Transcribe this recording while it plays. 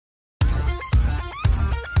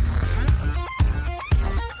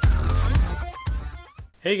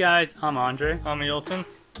Hey guys, I'm Andre. I'm Milton.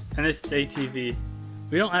 And this is ATV.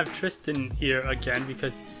 We don't have Tristan here again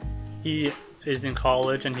because he is in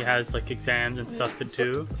college and he has like exams and stuff to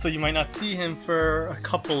do. So you might not see him for a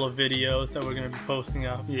couple of videos that we're going to be posting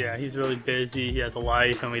up. Yeah, he's really busy, he has a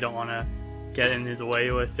life and we don't want to get in his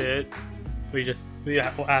way with it. We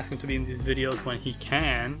ask him to be in these videos when he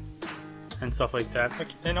can and stuff like that. Okay.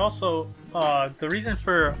 And also, the reason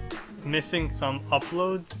for missing some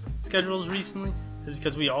uploads schedules recently is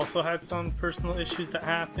because we also had some personal issues that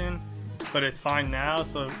happened, but it's fine now.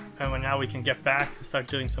 So now we can get back to start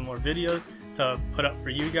doing some more videos to put up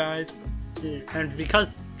for you guys. And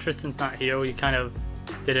because Tristan's not here, we kind of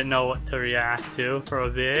didn't know what to react to for a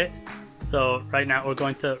bit. So right now we're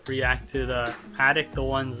going to react to the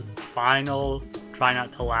AdikTheOne's final Try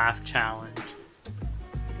Not to Laugh challenge.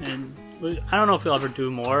 And I don't know if we'll ever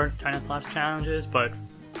do more Try Not to Laugh challenges, but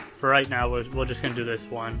for right now we're just going to do this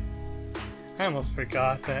one. I almost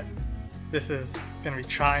forgot that this is going to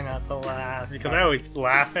be Try Not to Laugh, because I always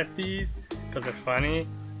laugh at these because they're funny,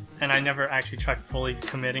 and I never actually tried fully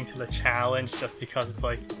committing to the challenge just because it's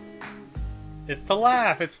like, it's to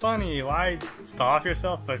laugh, it's funny, why stop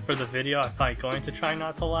yourself? But for the video, I'm probably going to try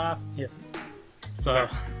not to laugh. Yeah. So,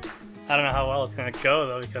 I don't know how well it's going to go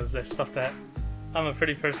though, because there's stuff that I'm a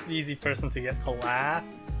pretty easy person to get to laugh.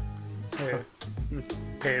 Here.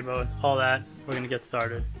 Okay, but with all that, we're going to get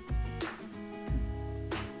started.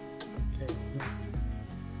 Okay, so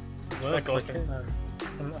Will it go? I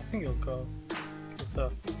think it'll go. Okay,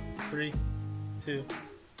 so 3, 2,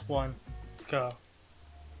 1, go.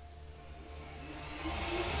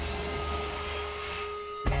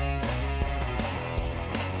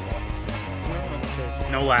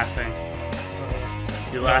 No laughing.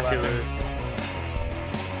 You laugh, you lose.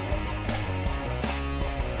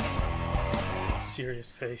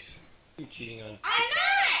 Serious face. You cheating on? I'm not!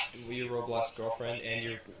 Your Roblox girlfriend and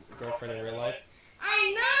your girlfriend in real life?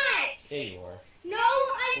 I'm not! Yeah, you are. No,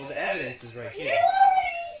 I'm... Well, the evidence is right You here.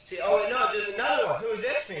 already... See, oh no, there's another one. Who is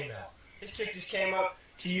this female? This chick just came up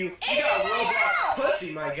to you. You got Roblox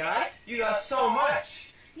pussy, my guy. You got so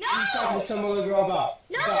much. No! What are you talking to some other girl about?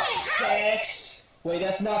 No, About I sex? Wait,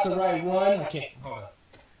 that's not the right one. Okay, hold on.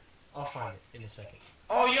 I'll find it in a second.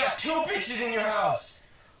 Oh, you got 2 bitches in your house.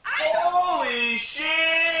 Holy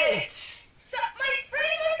shit! So, my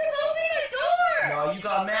friend must have opened the door! No, you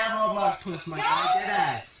got mad Roblox puss, my guy. Dead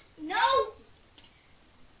ass. No!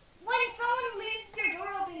 When someone leaves their door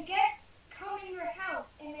open, guests come in your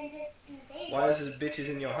house and then just invade. Why is this bitches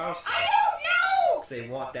in your house? I don't know! 'Cause they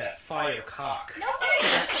want that fire cock. Nobody...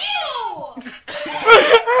 Ew!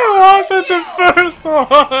 I lost at the first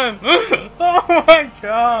one! Oh my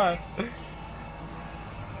god!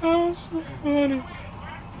 That was so funny.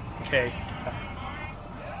 Okay.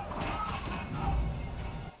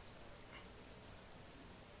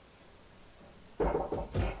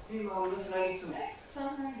 Hey Mom, listen, I need some...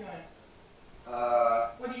 Son, how are you doing?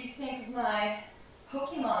 What do you think of my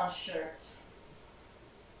Pokemon shirt?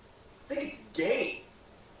 I think it's gay.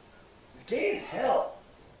 It's gay as hell.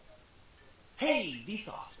 Hey,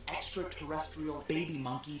 Vsauce, extraterrestrial baby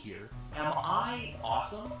monkey here. Am I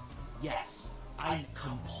awesome? Yes, I'm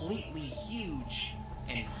completely huge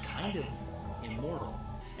and kind of immortal.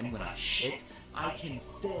 And when I shit, I can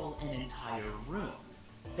fill an entire room.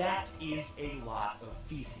 That is a lot of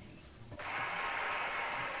feces.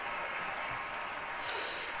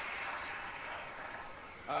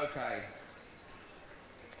 Okay.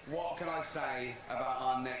 What can I say about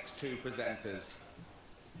our next 2 presenters?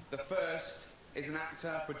 The first is an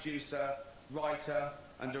actor, producer, writer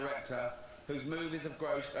and director whose movies have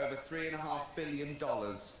grossed over $3.5 billion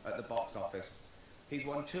at the box office. He's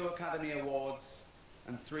won 2 Academy Awards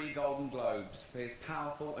and 3 Golden Globes for his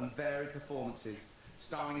powerful and varied performances,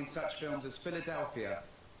 starring in such films as Philadelphia,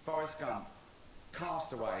 Forrest Gump,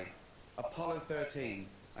 Castaway, Apollo 13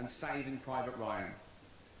 and Saving Private Ryan.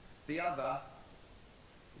 The other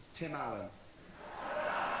is Tim Allen.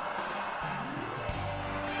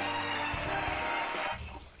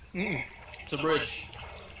 It's a bridge.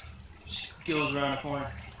 Just goes around the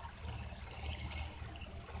corner.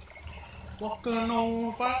 Walking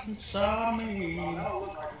on fighting side of me.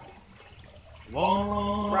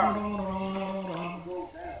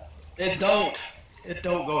 It don't. It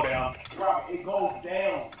don't go down. It goes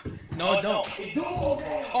down. No, it don't. It do go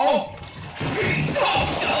down. Oh!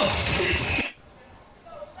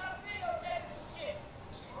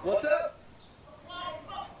 What's up?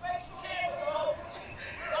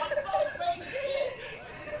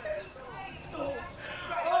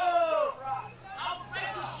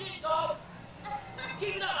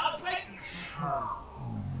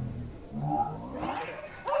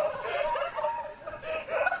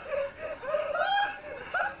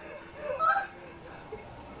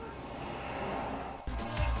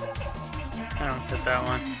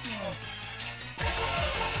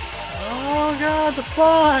 god, the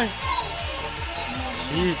fly!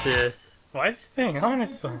 Jesus. Why is this thing on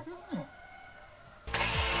it so?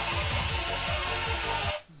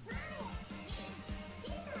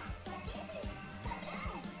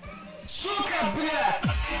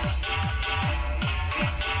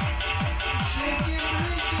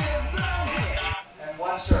 And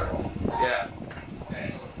one circle. Yeah.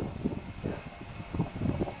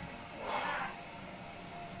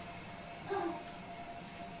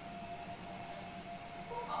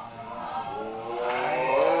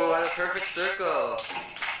 Oh, what a perfect circle.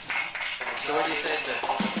 So what do you say, sir?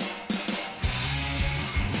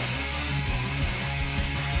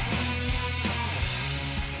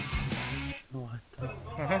 What the?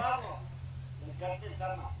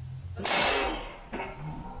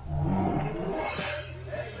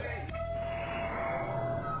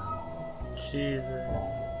 Jesus.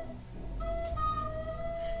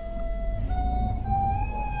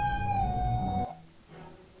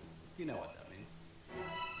 You know what that means.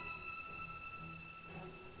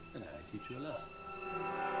 And I teach you a lesson.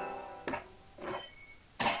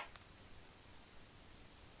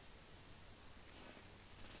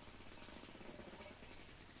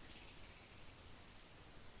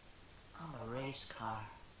 I'm a race car.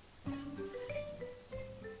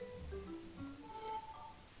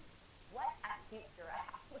 What a cute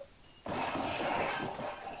giraffe.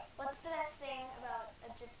 What's the best thing about a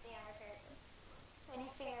gypsy amateur? When you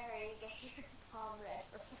finger her, you get your palm red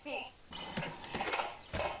for free.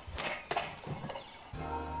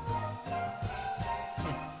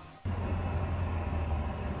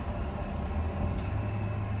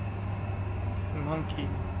 Monkey.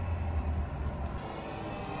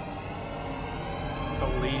 It's a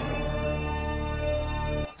lead.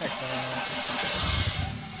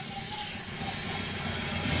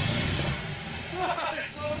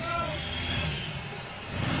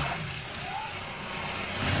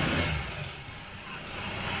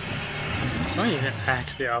 Don't even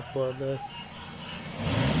actually upload this.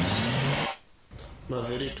 My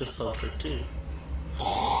video to suffer too.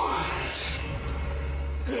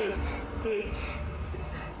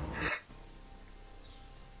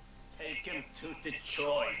 Take him to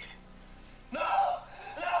Detroit. No!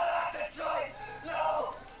 No, not Detroit!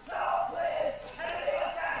 No! No, please! Anything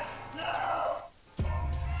like that! No!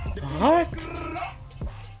 What?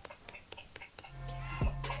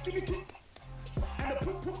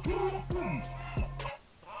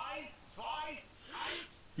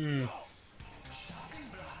 Hmm.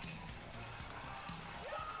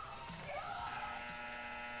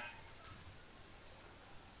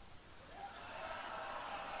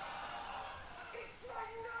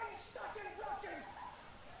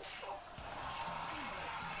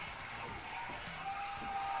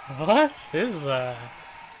 What is that?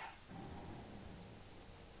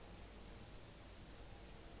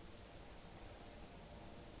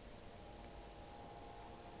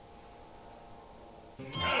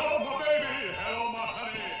 Hello, my baby. Hello, my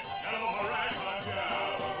honey. Hello, my ragtime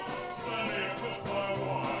gal. Send me a kiss by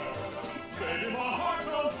wire. Baby, my heart's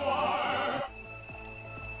on fire.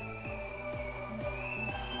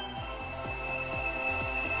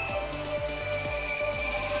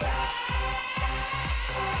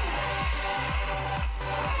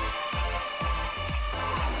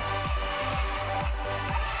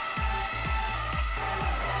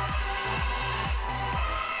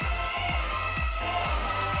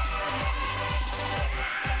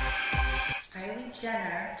 Kylie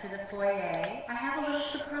Jenner to the foyer. I have a little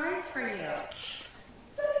surprise for you.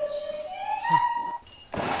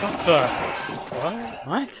 What the? What?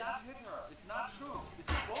 What? It's not true.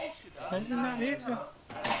 It's bullshit. I did not hear so.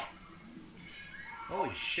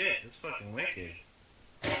 Holy shit, that's fucking wicked.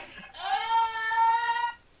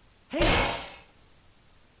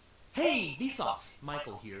 Hey, Vsauce.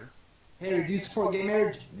 Michael here. Hey, do you support gay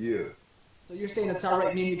marriage? Yeah. So you're saying it's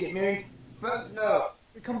alright me and you get married? Fuck no.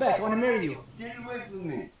 Come back, I want to marry you. Get away from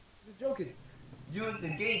me. You're joking. You're the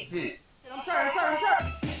gay shit. I'm sorry.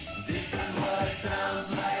 This is what it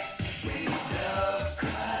sounds like when doves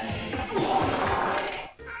cry.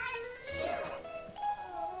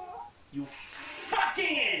 You fucking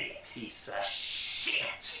idiot, piece of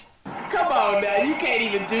shit. Come on now, you can't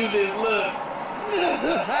even do this, look.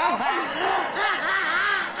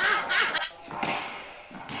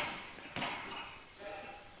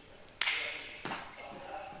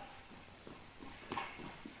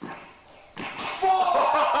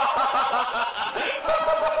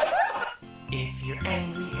 If you're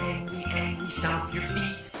angry, stomp your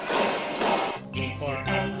feet. If you're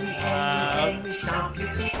angry, stomp your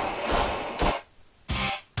feet.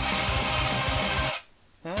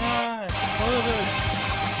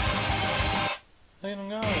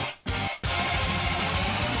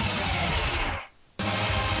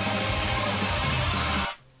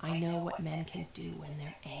 do when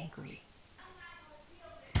they're angry.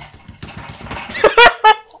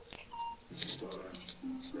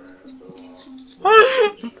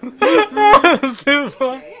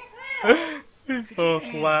 Super. We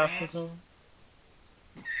both laughed at him.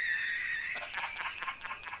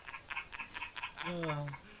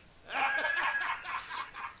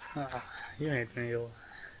 You ain't real.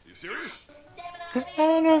 You serious?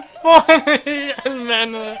 And it's funny, and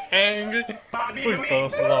then angry. We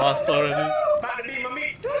both lost already. About to beat my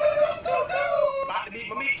meat. About to beat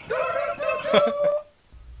my meat.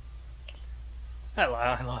 I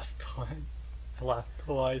lost twice. I laughed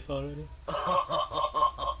twice already.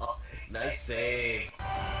 Nice save.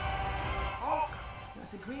 Honk!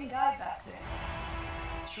 There's a green guy back there.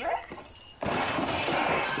 Shrek?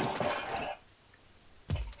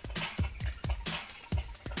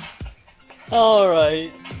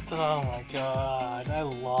 Alright. Oh my god, I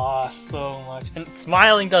lost so much. And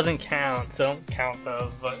smiling doesn't count, so don't count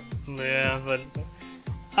those, but yeah, but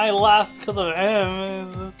I laughed because of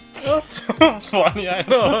him. It's so funny, I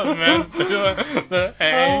know what I meant. The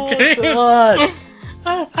angry. Oh god.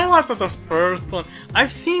 I lost at the first one.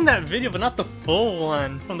 I've seen that video, but not the full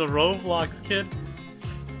one from the Roblox kid.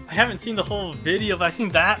 I haven't seen the whole video, but I've seen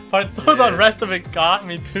that part, so the rest of it got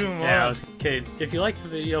me too much. Yeah, okay, if you liked the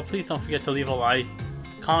video, please don't forget to leave a like.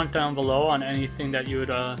 Comment down below on anything that you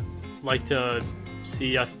would like to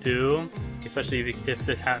see us do. Especially if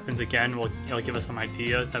this happens again, it'll give us some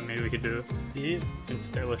ideas that maybe we could do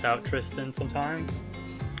instead without Tristan sometimes.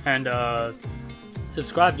 And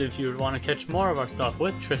subscribe if you want to catch more of our stuff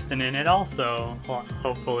with Tristan in it also,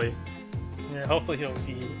 hopefully. Yeah, hopefully he'll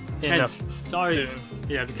be in And us sorry, soon.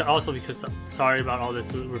 yeah, because sorry about all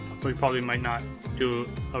this. We probably might not do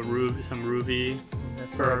some Ruby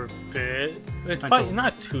for a bit. It's probably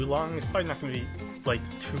not too long. It's probably not going to be like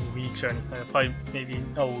 2 weeks or anything. It's probably maybe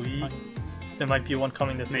a week. There might be one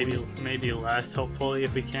coming this week. Maybe less, hopefully,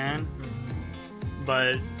 if we can.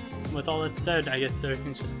 But with all that said, I guess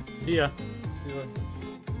everything's just see ya. See ya.